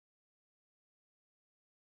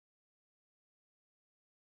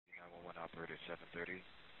operator 730.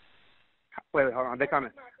 Wait, hold on. They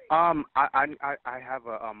coming. I have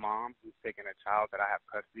a mom who's taking a child that I have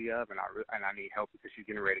custody of, and I need help because she's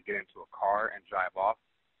getting ready to get into a car and drive off.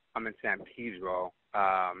 I'm in San Pedro.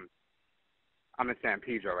 I'm in San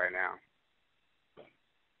Pedro right now.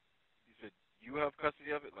 You said you have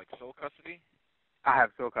custody of it, like sole custody? I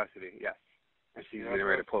have sole custody, yes. And she's getting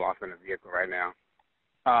ready to pull off in the vehicle right now.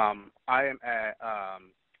 I am at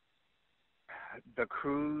the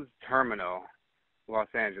cruise terminal, Los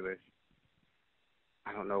Angeles.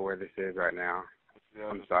 I don't know where this is right now.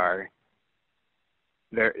 I'm sorry.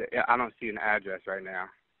 I don't see an address right now.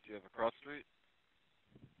 Do you have a cross street?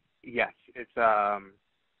 Yes, it's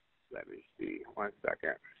let me see. 1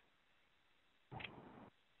 second.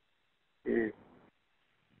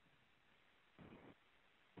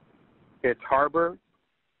 It's Harbor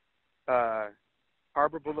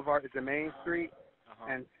Boulevard is the main street,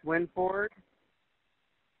 and Swinford.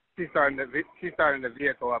 She's starting the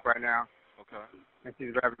vehicle up right now. Okay. And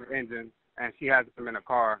she's driving the engine, and she has them in a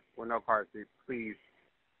car with no car seat. Please.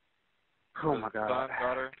 Oh my God. Son,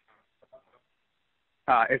 daughter?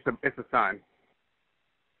 It's a son.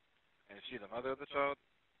 And is she the mother of the child?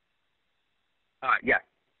 Yes.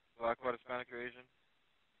 Black, white, Hispanic, or Asian?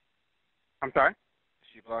 I'm sorry? Is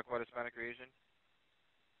she black, white, Hispanic, or Asian?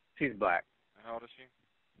 She's black. And how old is she?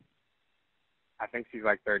 I think she's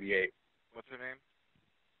like 38. What's her name?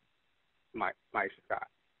 Miesha Scott.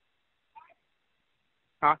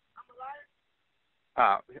 Huh?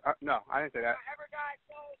 No, I didn't say that.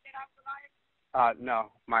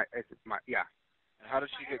 No, yeah. And how did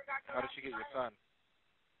she get your son?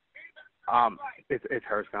 It's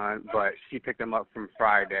her son, but she picked him up from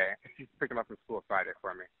Friday. She picked him up from school Friday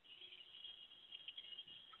for me.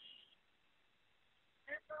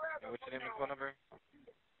 And what's your name and phone number?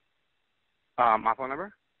 My phone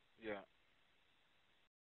number? Yeah.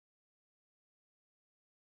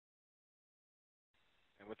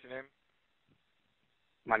 And what's your name?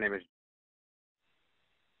 My name is.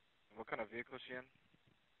 And what kind of vehicle is she in?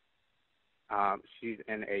 She's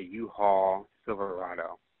in a U-Haul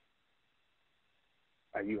Silverado.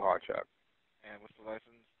 A U-Haul truck. And what's the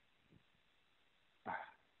license?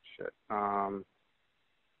 Shit.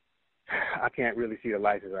 I can't really see the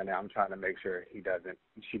license right now. I'm trying to make sure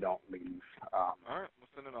she don't leave. All right, we'll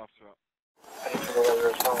send an officer out.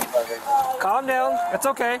 Calm down. It's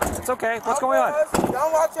okay. It's okay. What's going on?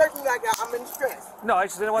 Don't walk towards me like that. I'm in distress. No, I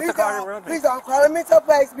just didn't want the car to run me. Please don't call me to a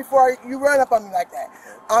place before you run up on me like that.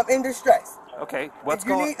 I'm in distress. Okay, what's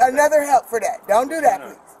going on? going You need another help for that. Don't do that,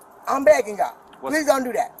 please. I'm begging y'all. Please don't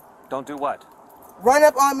do that. Don't do what? Run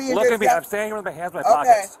up on me and look just at me. I'm standing here with my hands in my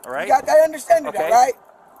pockets. All right? You got that understanding, okay. right?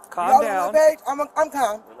 Calm down. I'm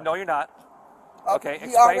calm. No, you're not. Okay,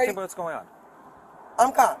 explain to me what's going on.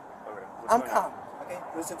 I'm calm. Okay, I'm calm. Okay,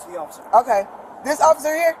 listen to the officer. Okay. This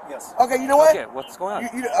officer here? Yes. Okay, you know what? Okay, what's going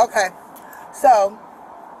on? Okay. So,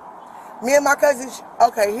 me and my cousin,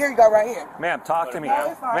 okay, here you go right here. Ma'am, talk to me. No,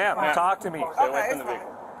 it's fine. Ma'am, talk to me. Okay, it's fine.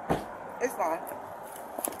 It's fine.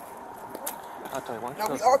 I'll tell you what. No,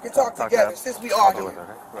 we all can talk together since we all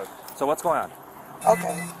here. Okay. So what's going on?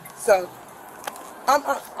 Okay. So,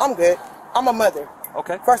 I'm good. I'm a mother.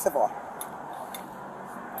 Okay. First of all.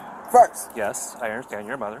 First. Yes, I understand.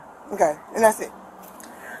 You're a mother. Okay, and that's it.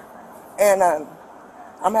 And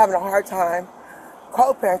I'm having a hard time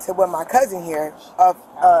co-parenting with my cousin here,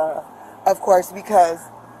 of course, because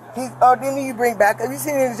then you bring back, you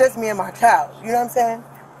see, it's just me and my child. You know what I'm saying?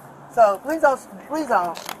 So please don't.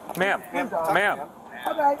 Ma'am.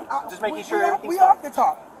 Okay. Just making sure we have to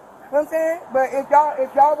talk. You know what I'm saying? But if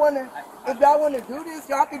y'all wanna do this,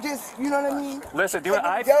 y'all can just, you know what I mean? Listen,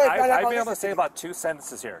 I've been able to say about 2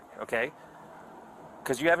 sentences here, okay?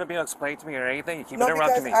 Because you haven't been able to explain to me or anything. You keep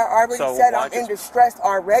interrupting me. I already said I'm in distress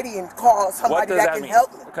already and call somebody that can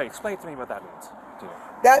help me. Okay, explain to me what that means.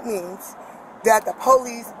 That means that the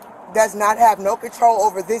police does not have no control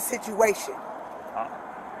over this situation.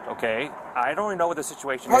 Okay, I don't even know what the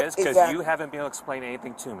situation is because you haven't been able to explain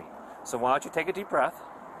anything to me. So why don't you take a deep breath,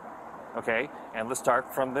 okay, and let's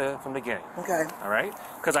start from the beginning. Okay. All right?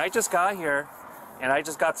 Because I just got here, and I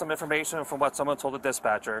just got some information from what someone told the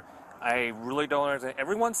dispatcher. I really don't understand.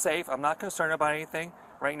 Everyone's safe. I'm not concerned about anything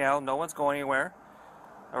right now. No one's going anywhere.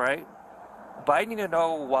 All right? But I need to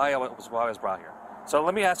know why I was brought here. So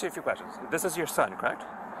let me ask you a few questions. This is your son, correct?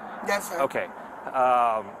 Yes, sir. Okay.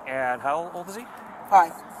 And how old is he?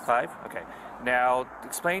 5. 5? Okay. Now,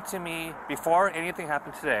 explain to me, before anything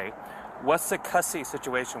happened today, what's the custody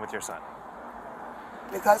situation with your son?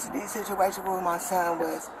 The custody situation with my son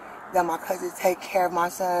was that my cousin take care of my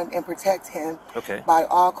son and protect him by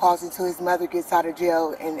all costs until his mother gets out of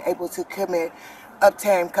jail and able to commit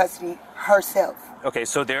obtain custody herself. Okay,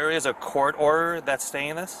 so there is a court order that's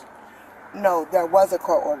staying this? No, there was a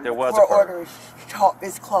court order. There was the a court order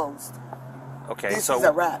is closed. Okay, This so is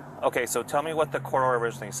a wrap. Okay, so tell me what the court order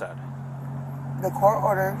originally said. The court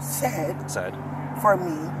order said for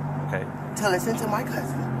me Okay. to listen to my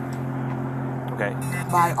cousin Okay.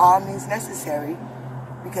 by all means necessary,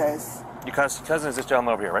 because Your cousin is this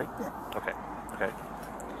gentleman over here, right? Yeah. Okay. Okay.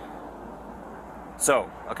 So,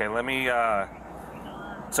 okay, let me.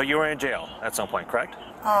 So you were in jail at some point, correct?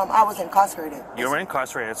 I was incarcerated. You were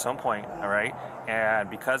incarcerated at some point, all right? And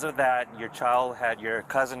because of that, your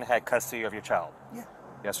cousin had custody of your child. Yeah.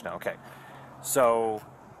 Yes or no? Okay. So,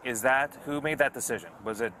 who made that decision?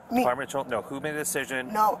 Was it Me. Department of Children? No, who made the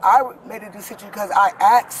decision? No, I made a decision because I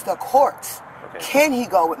asked the courts, Okay. can he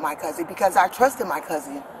go with my cousin? Because I trusted my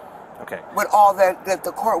cousin Okay. with all that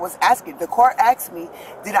the court was asking. The court asked me,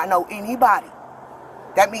 did I know anybody?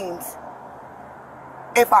 That means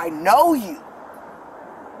if I know you,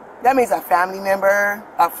 that means a family member,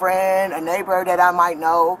 a friend, a neighbor that I might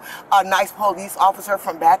know, a nice police officer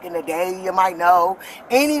from back in the day you might know,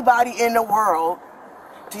 anybody in the world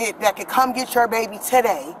that could come get your baby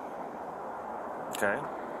today. Okay.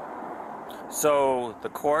 So the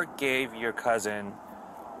court gave your cousin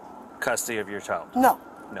custody of your child? No.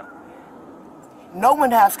 No. No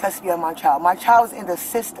one has custody of my child. My child's in the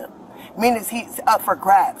system. Meaning he's up for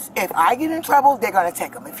grabs. If I get in trouble, they're going to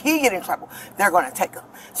take him. If he get in trouble, they're going to take him.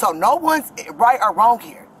 So no one's right or wrong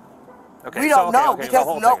here. Okay, we don't know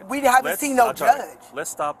because we haven't seen no judge. Let's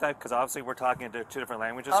stop that because obviously we're talking in two different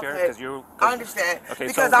languages here. Okay. I understand. Okay,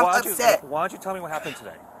 because so I'm upset. Why don't you tell me what happened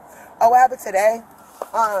today? Oh, what happened today?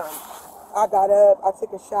 I got up, I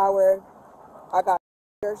took a shower, I got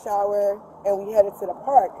a shower, and we headed to the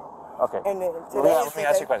park. Okay. And then today let me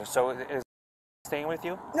ask you a question. So is staying with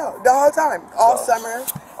you? No, the whole time, all summer,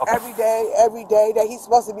 every day that he's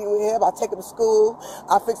supposed to be with him. I take him to school,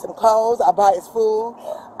 I fix him clothes, I buy his food.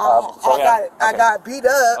 I got beat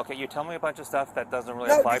up. Okay, you tell me a bunch of stuff that doesn't really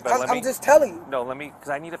apply, but I'm just telling you. No, because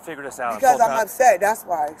I need to figure this out. Because I'm upset, that's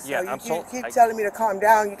why. So yeah, you keep telling me to calm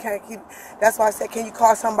down. You can't keep. That's why I said, can you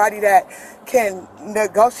call somebody that can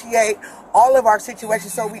negotiate all of our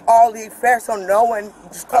situations so we all leave fair, so no one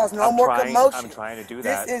just cause no more commotion. I'm trying to do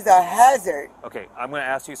that. This is a hazard. Okay, I'm going to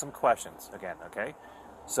ask you some questions again, okay?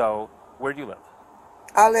 So, where do you live?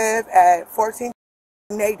 I live at 14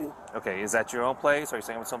 Nadu. Okay, is that your own place? Or are you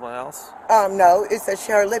staying with someone else? No, it's a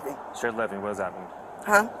shared living. Shared living, what does that mean?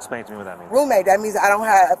 Huh? Explain to me what that means. Roommate, that means I don't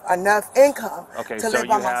have enough income to live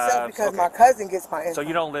by myself because my cousin gets my income. So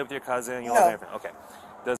you don't live with your cousin? You No. Live okay.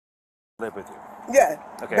 Does live with you? Yeah,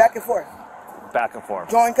 okay. Back and forth. Back and forth.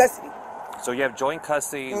 Joint custody. So you have joint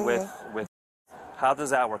custody with how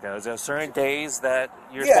does that work out? Is there certain days that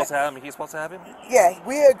you're supposed to have him and he's supposed to have him? Yeah,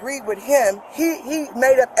 we agreed with him. He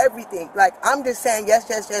made up everything. Like, I'm just saying yes,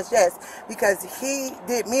 because he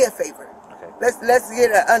did me a favor. Okay. Let's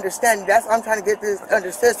get an understanding. That's what I'm trying to get this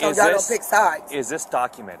understood so y'all don't pick sides. Is this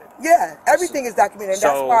documented? Yeah, everything is documented.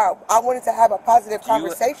 That's why I wanted to have a positive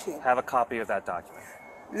conversation. You have a copy of that document?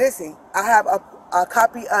 Listen, I have a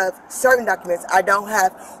copy of certain documents. I don't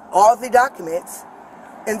have all the documents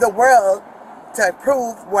in the world to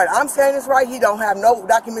prove what I'm saying is right. He don't have no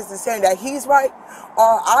documents to saying that he's right.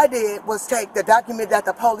 All I did was take the document that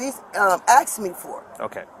the police asked me for.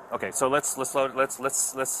 Okay. Okay. So let's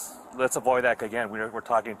avoid that again. We're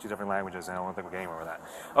talking two different languages, and I don't think we're getting over that.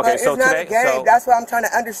 Okay. But so it's not today, a game. That's why I'm trying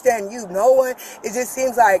to understand you. No one. It just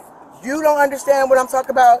seems like you don't understand what I'm talking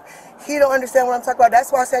about. He don't understand what I'm talking about.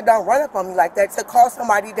 That's why I said don't run up on me like that. To call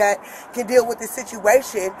somebody that can deal with the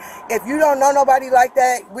situation. If you don't know nobody like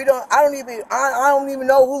that, I don't even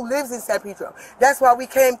know who lives in San Pedro. That's why we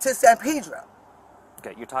came to San Pedro.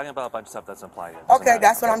 Okay, you're talking about a bunch of stuff that's implied. Okay,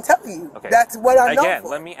 that's what I'm telling you. Okay. That's what I'm known for. Again,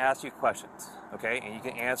 let me ask you questions, okay? And you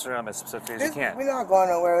can answer them as specifically as you can. We're not going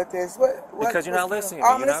nowhere with this. Because you're not listening.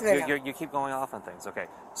 I'm listening. You keep going off on things. Okay,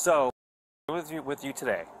 so with you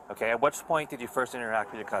today, okay? At what point did you first interact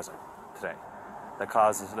with your cousin today that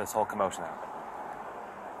caused this whole commotion out?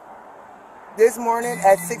 This morning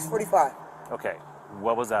at 6:45. Okay,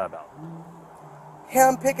 what was that about?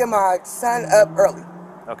 Him picking my son up early.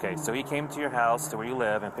 Okay, so he came to your house, to where you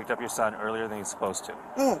live, and picked up your son earlier than he's supposed to.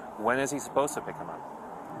 When is he supposed to pick him up?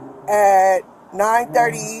 At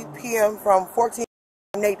 9:30 p.m. from 14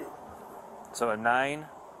 Nadu. So at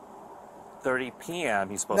 9:30 p.m.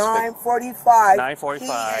 he's supposed to 9:45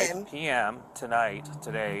 9:45 p.m. today.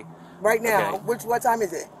 Right now. Okay. What time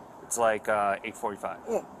is it? It's like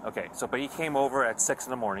 8:45. Okay, but he came over at 6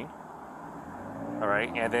 in the morning. All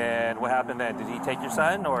right, and then what happened then? Did he take your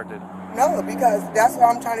son, or did? No, because that's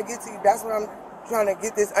what I'm trying to get to. That's what I'm trying to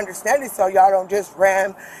get this understanding so y'all don't just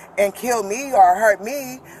ram and kill me or hurt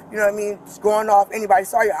me. You know what I mean? Just going off anybody.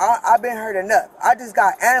 Sorry, I've been hurt enough. I just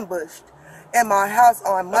got ambushed in my house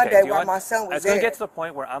on Monday while my son was It's going there. to get to the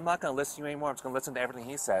point where I'm not going to listen to you anymore. I'm just going to listen to everything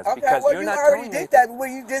he says. Okay, because well, you're you not already telling did me that. Well,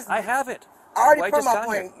 you just, I haven't. I already Well, put my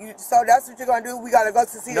point. So that's what you're going to do? We got to go to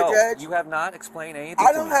see a judge? No, you have not explained anything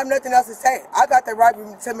I don't have nothing else to say. I got the right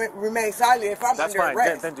to remain silent if I'm That's under fine.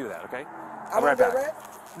 arrest. Then do that, okay? I'm right under back. arrest?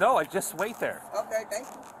 No, I just wait there. Okay, thank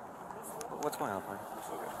you. What's going on, Frank?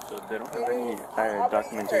 So they don't have any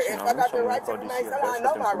documentation on it, so I'm going to call DCFS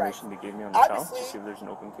with the information they gave me on the child to see if there's an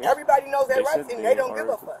open case. Everybody knows their They rights said and they don't give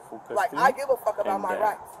a full fuck. custody, Like, I give a fuck about my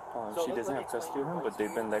rights. She doesn't have custody of him, but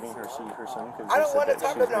they've been letting her see her son because I they don't said wanna that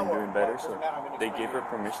talk she's no been more. doing better. So they gave her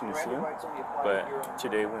permission to see him. But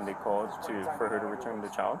today, when they called for her to return the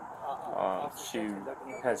child, she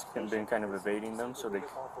has been kind of evading them, so they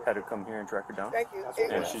had to come here and track her down. Thank you.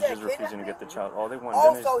 And she's just refusing to get the child. All they want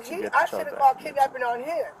Oh, then so is to get the I child should have back. called kidnapping on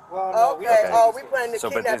here. Well, Okay. Oh, we playing the So,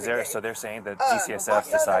 but kidnapping game. so they're saying that my DCSF son's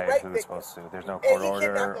a decided rape who was victim. supposed to. There's no And court he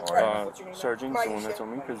order kidnapped or... her. Sergeant's the one that told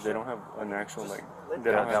me because they don't have an actual they don't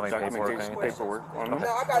don't have have any paperwork or documentation anything? paperwork on them. No,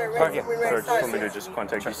 I got it Okay. ready. We Sarge ready. told me to just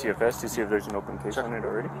contact DCFS to see if there's an open case on it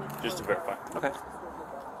already, just to verify. Okay.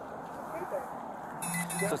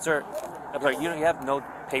 So, sir, I'm sorry, you have no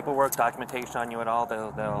paperwork, documentation on you at all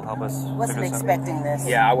that'll help us? Wasn't figure this out? expecting this.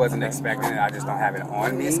 Yeah, I wasn't expecting it. I just don't have it on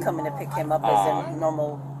I'm me. just coming to pick him up as a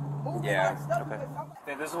normal. Yeah. Okay.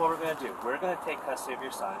 Okay, this is what we're going to do. We're going to take custody of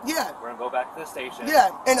your son. Yeah. We're going to go back to the station. Yeah,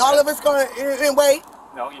 and all of us going to wait.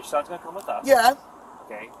 No, your son's going to come with us. Yeah.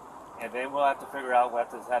 Okay. And then we'll have to figure out, we'll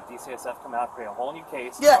have to have DCSF come out, create a whole new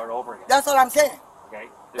case, and Yeah. start over again. That's what I'm saying. Okay?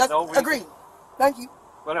 There's That's no reason. agreed. Thank you.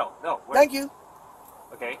 Well, no. Thank you.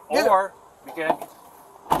 Okay. Yeah. Or we can...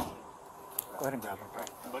 Go ahead and grab him.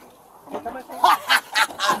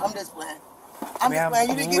 I'm just playing. I'm just playing.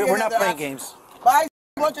 You didn't give me We're not another playing option. games. Bye.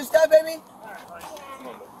 You want your stuff, baby? All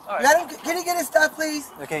right. Let him. Can he get his stuff,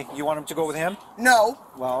 please? Okay, you want him to go with him? No.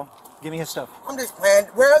 Well, give me his stuff. I'm just playing.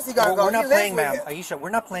 Where else he gonna go? We're not He lives playing, with ma'am. him. Aisha, we're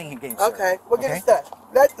not playing games. Sir. Okay, we'll get Okay? his stuff.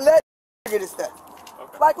 Let get his stuff.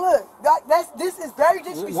 Okay. Like, look, this is very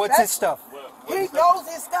disrespectful. What's his stuff? He knows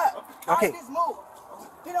his stuff. Okay. How this move?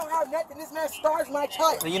 He don't have nothing. This man stars my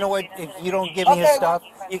child. You know what? If you don't give me his Okay, stuff,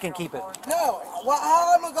 you can keep it. No. Well,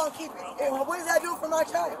 how am I gonna keep it? And what does that do for my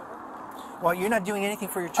child? Well, you're not doing anything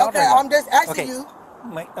for your child Okay, right now. I'm just asking Okay. you.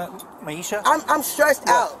 Maisha? I'm stressed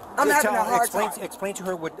out. I'm having a hard time. Explain to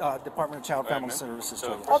her what Department of Child Family Services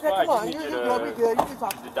told you. Okay, come on. You're gonna be good. You can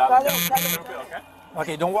talk.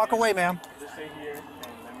 Okay, don't walk away, ma'am.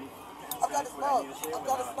 I gotta smoke. I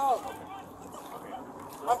gotta smoke.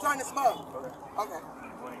 I'm trying to smoke. Okay.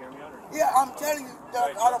 Yeah, I'm telling you,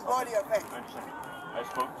 I don't blow to your face. I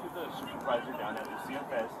spoke to the supervisor down at the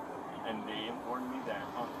CFS, and they informed me that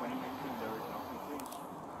on 2019 there was no complaints,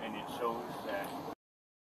 and it shows that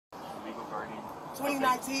legal guardian.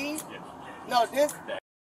 2019? Yes. No, this.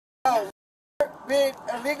 No, been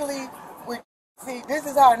illegally with. See, this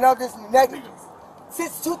is how I know this is negligence.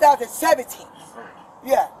 Since 2017.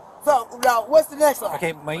 Yeah. So now, what's the next one?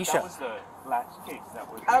 Okay, That Maisha. was the last case that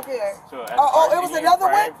was. Okay. So as Oh, far as it was any another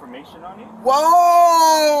prior one? information on it.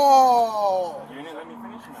 Whoa! You didn't let me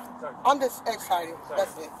finish now. Sorry. I'm just excited.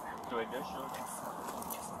 That's it. So it does show that.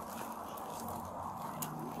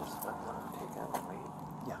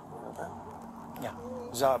 Yeah.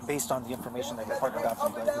 It's based on the information that your partner got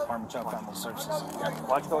from the Department of Child Family Services.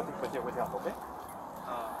 Why don't you go with the uncle, okay?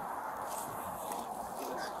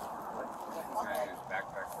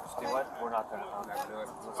 You know what? We're not gonna.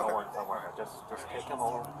 Don't worry. Just take him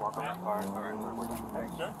over, walk on the car.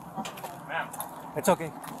 Sir? Ma'am. It's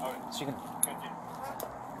okay. She can.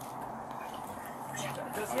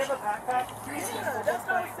 Does he have a backpack? Yeah, that's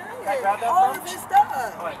what I'm saying. Can I grab that All from? of his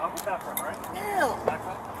stuff. All right, I'll get that from him, all right? Damn.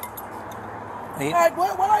 Backpack? Hey, Like,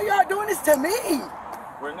 why are y'all doing this to me?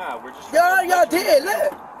 We're not. We're just. Y'all did.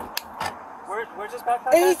 Look. Where's his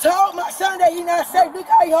backpack? And he told my son that he not safe. Look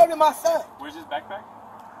how he holding my son. Where's his backpack?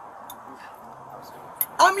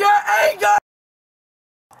 I'm your angel.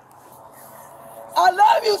 I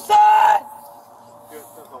love you, son.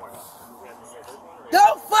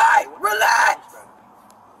 Don't fight. Relax.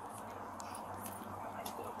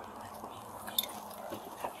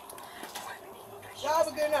 Y'all have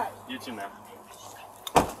a good night. You too, ma'am.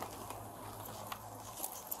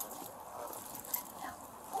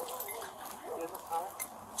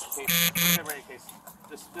 Get ready, case.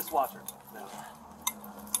 Just watch her. No.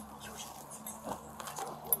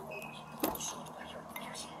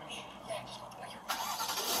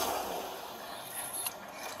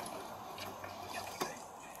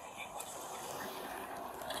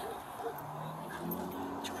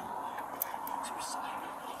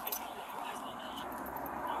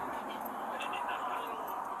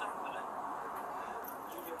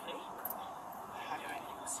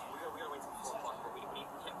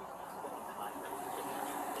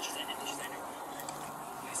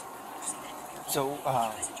 So,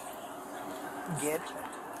 get.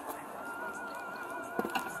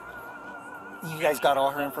 You guys got all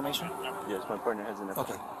her information? Yes, my partner has enough.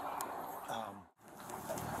 Okay.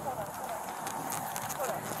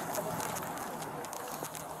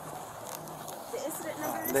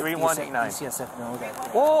 Let 3189. DCSF know that.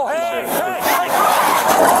 Whoa, hey, hey, hey!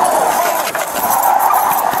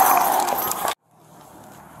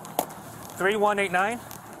 3189.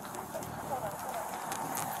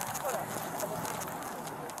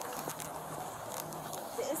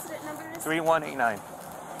 The incident number is 3189.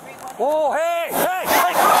 Whoa, hey, hey,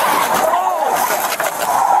 hey!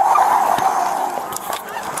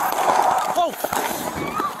 Whoa!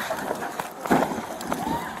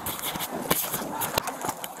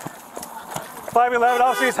 511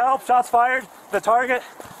 officers help, shots fired. The target.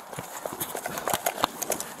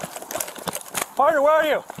 Partner, where are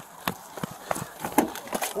you?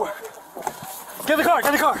 Get in the car,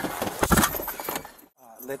 get in the car.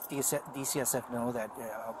 Let DCSF know that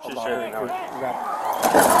She's about sharing her.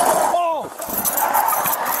 Oh!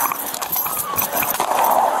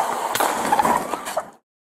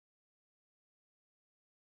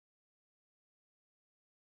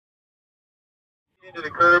 Into the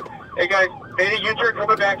curb. Hey guys, made a U-turn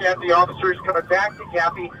coming back at the officers, coming back to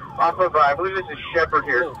Gaffey off of, I believe this is Shepherd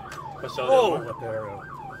here. Oh!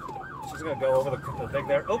 She's going to go over the thing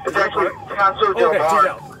there. Oh, It's actually Paseo del okay, she's Mar.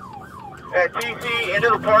 out. At TC, into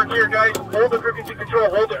the park here, guys. Hold the frequency control,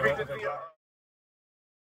 hold the frequency.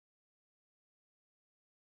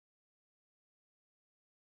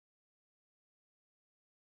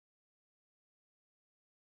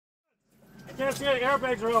 I can't see any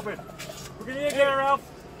airbags are open. We're going to need to get her out.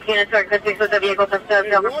 Can't start the six with the vehicle to serve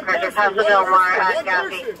Paseo del Mar at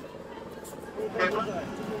Gaffey.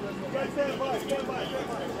 Stand by, stand by.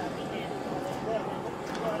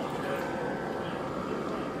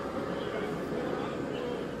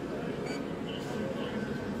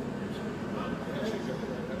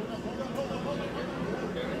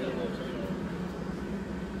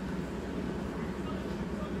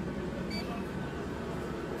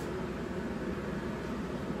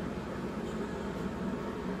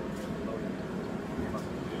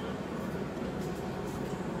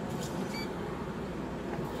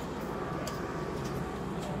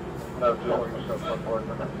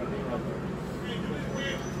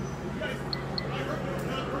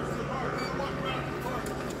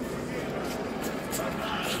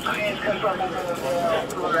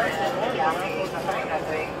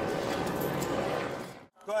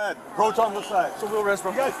 Go ahead. Approach on the side. So we'll rest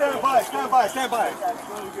from. You guys stand by. Stand by. Stand by.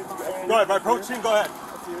 Go ahead. By approach team, go ahead.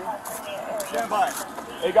 Stand by.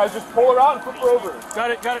 Hey guys, just pull her out and flip her over.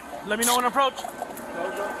 Got it, got it. Let me know when to approach.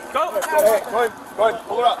 Go! Hey, go ahead. Go ahead.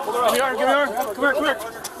 Pull her out. Pull her out. Give me her, give me her. Come here, come here.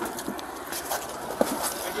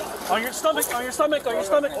 On your stomach, on your stomach, on your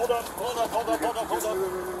stomach. Hold up. Hold up. Hold up. Hold up. Hold up.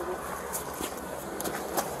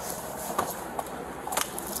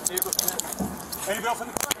 Anybody else in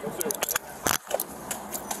the car?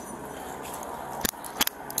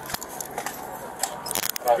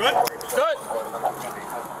 Good?